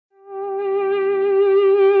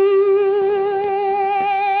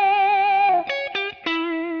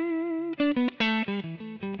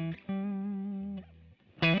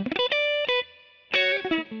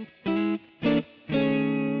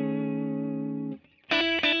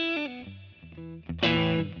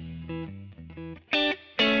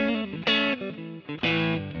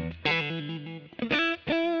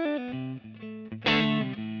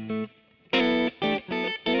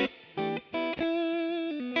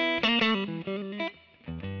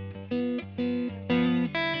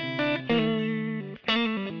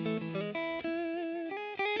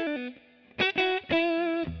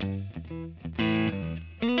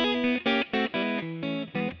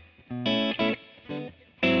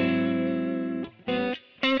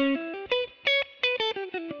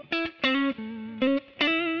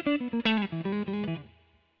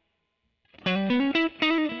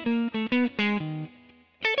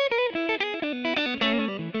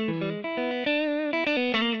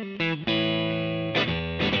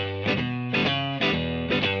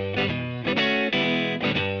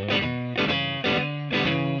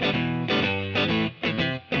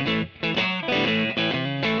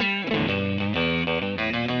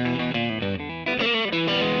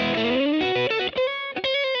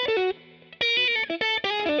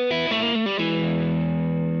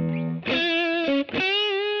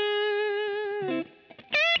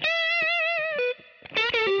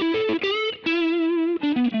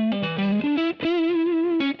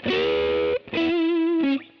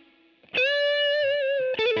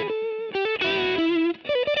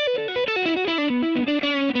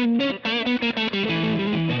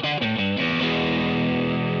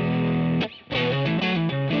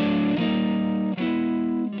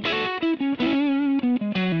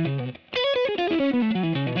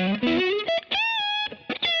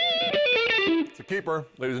cheaper.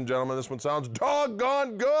 Ladies and gentlemen, this one sounds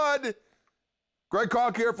doggone good. Greg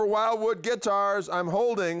Kalk here for Wildwood Guitars. I'm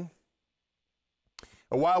holding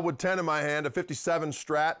a Wildwood 10 in my hand, a 57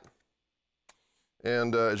 Strat.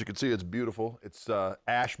 And as you can see, it's beautiful. It's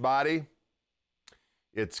ash body.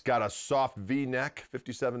 It's got a soft V-neck,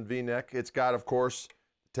 57 V-neck. It's got, of course,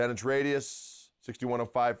 10-inch radius,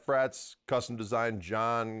 6105 frets, custom designed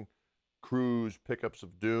John Cruz pickups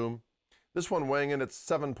of doom. This one weighing in at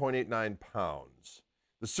 7.89 pounds.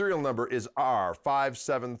 The serial number is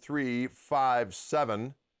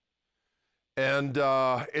R57357. And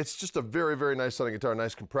it's just a very, very nice sounding guitar.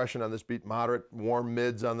 Nice compression on this beat, moderate, warm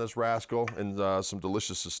mids on this rascal, and some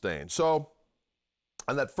delicious sustain. So,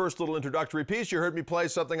 on that first little introductory piece, you heard me play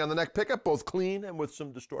something on the neck pickup, both clean and with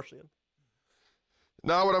some distortion.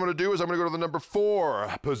 Now what I'm going to do is I'm going to go to the number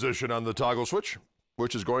 4 position on the toggle switch,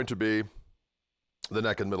 which is going to be the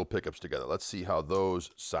neck and middle pickups together. Let's see how those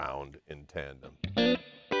sound in tandem.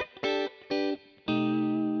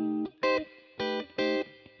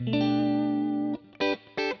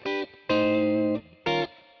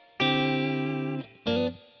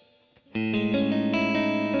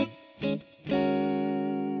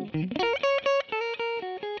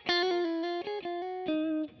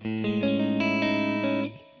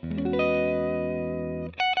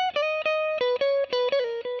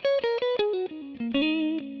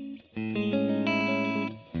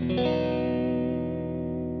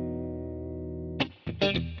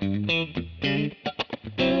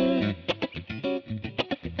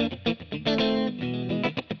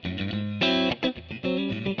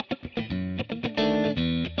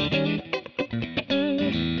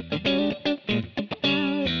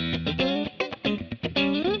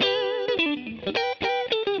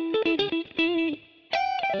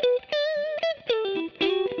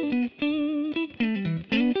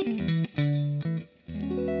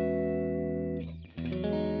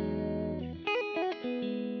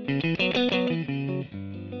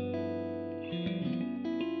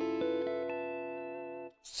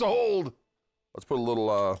 Sold! Let's put a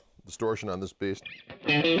little distortion on this beast.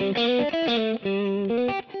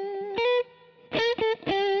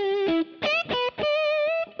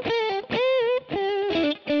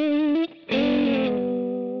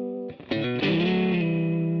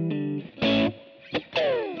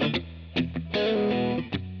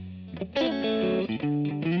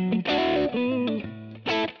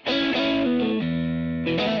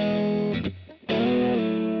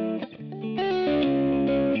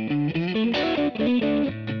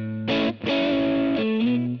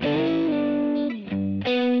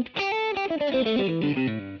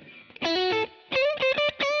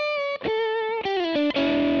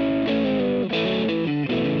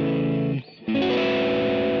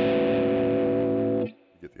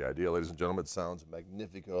 Idea, ladies and gentlemen, it sounds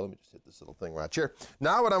magnifico. Let me just hit this little thing right here.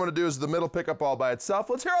 Now what I'm going to do is the middle pickup all by itself.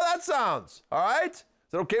 Let's hear how that sounds. All right? Is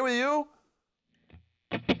that okay with you?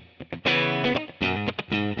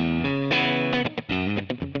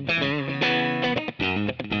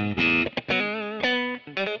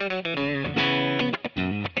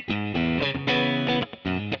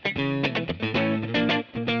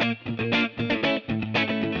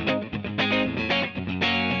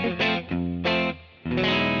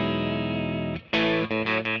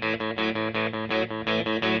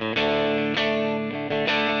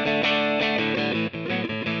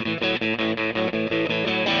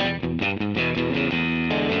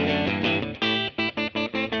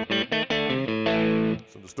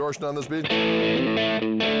 Distortion on this beat.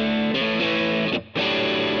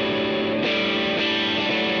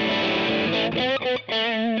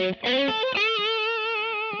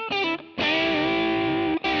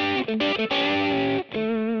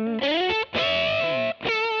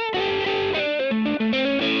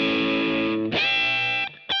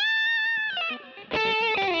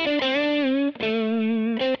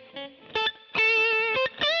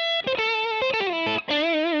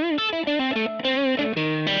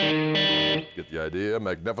 The idea,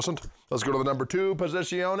 magnificent. Let's go to the number 2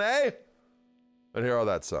 positione and hear how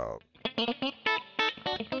that sounds.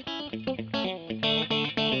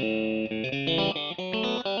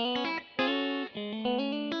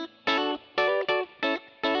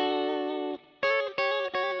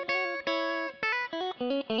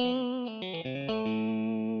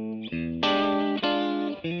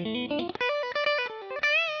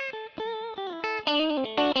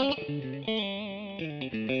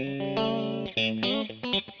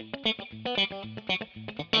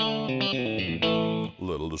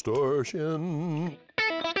 Little distortion.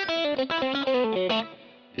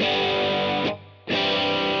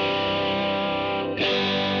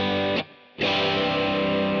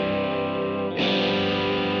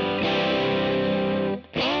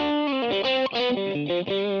 Nice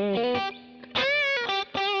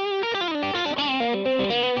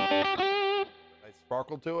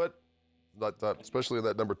sparkle to it, especially in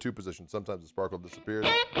that number 2 position. Sometimes the sparkle disappears.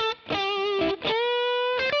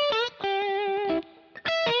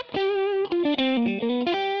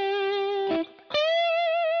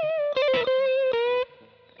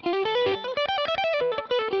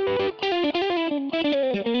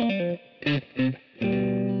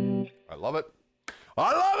 I love it.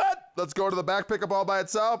 I love it! Let's go to the back pickup all by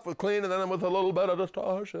itself with clean and then with a little bit of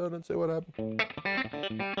distortion and see what happens.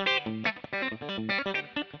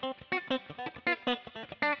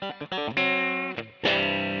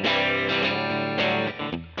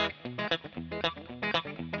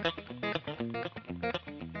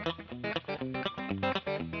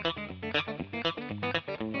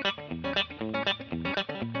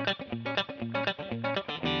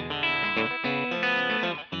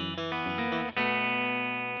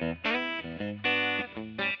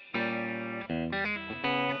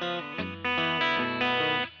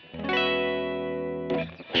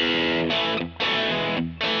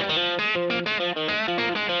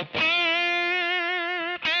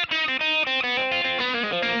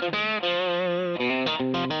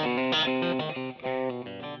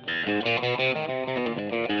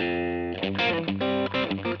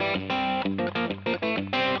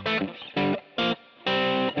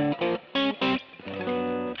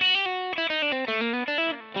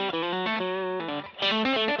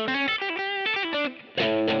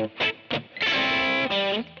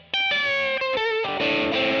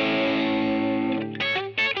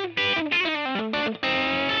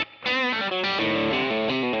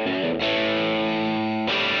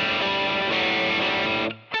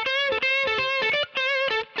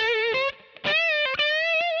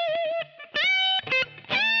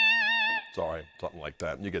 Sorry, something like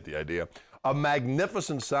that. You get the idea. A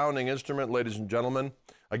magnificent sounding instrument, ladies and gentlemen.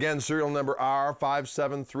 Again, serial number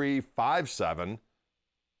R57357.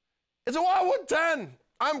 It's a Wildwood 10.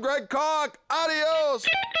 I'm Greg Koch. Adios.